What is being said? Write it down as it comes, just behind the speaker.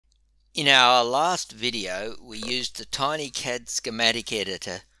In our last video, we used the TinyCAD schematic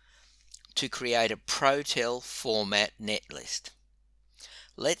editor to create a Protel format netlist.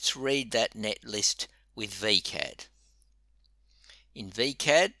 Let's read that netlist with VCAD. In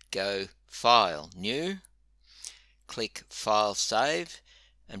VCAD, go File, New, click File, Save,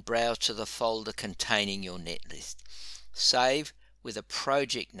 and browse to the folder containing your netlist. Save with a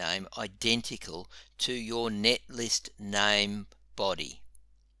project name identical to your netlist name body.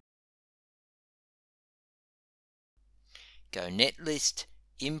 Go Netlist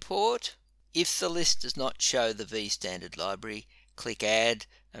Import. If the list does not show the VStandard library, click Add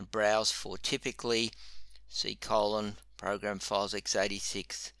and browse for typically Program Files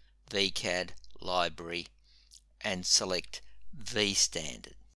x86 VCAD Library and select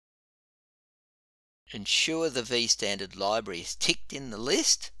VStandard. Ensure the VStandard library is ticked in the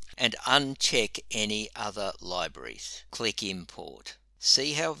list and uncheck any other libraries. Click Import.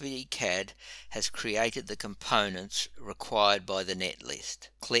 See how VCAD has created the components required by the netlist.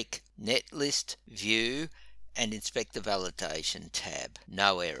 Click Netlist View and inspect the Validation tab.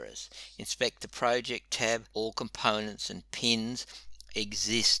 No errors. Inspect the Project tab. All components and pins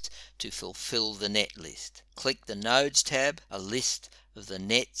exist to fulfill the netlist. Click the Nodes tab, a list of the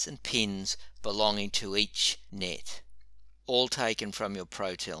nets and pins belonging to each net, all taken from your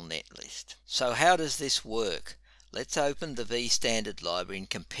Protel netlist. So how does this work? Let's open the VStandard library and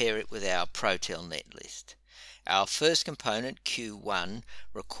compare it with our Protel netlist. Our first component, Q1,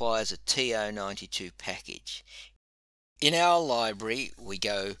 requires a TO92 package. In our library, we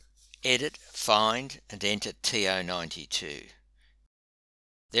go Edit, Find, and enter TO92.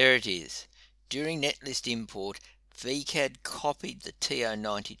 There it is. During Netlist Import, VCAD copied the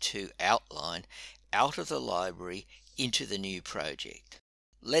TO92 outline out of the library into the new project.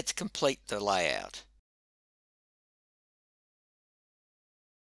 Let's complete the layout.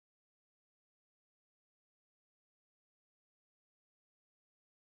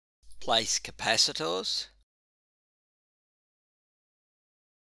 Place capacitors.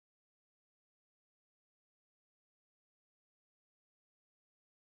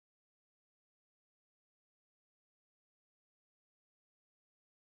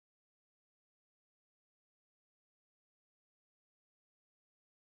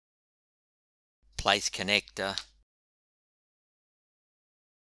 Place connector.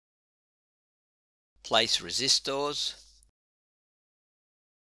 Place resistors.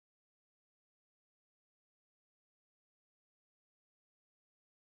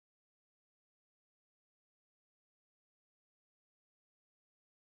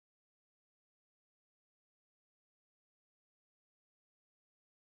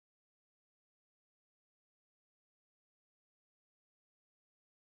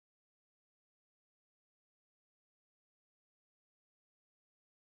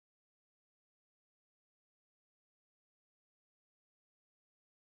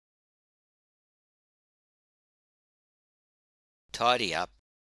 Tidy up.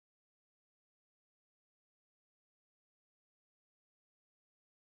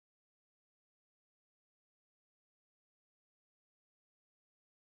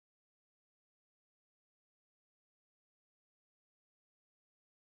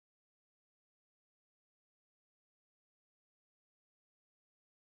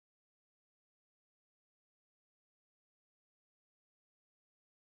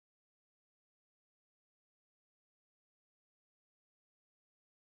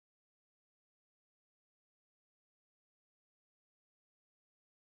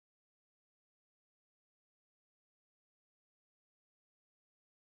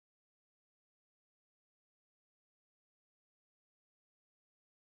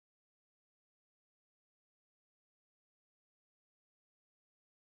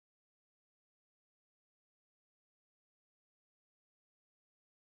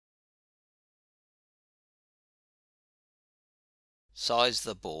 Size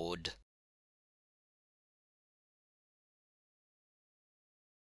the board.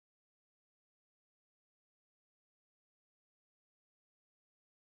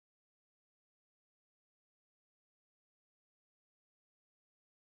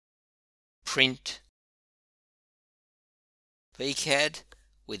 Print. VCAD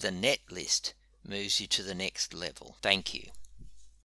with a netlist moves you to the next level. Thank you.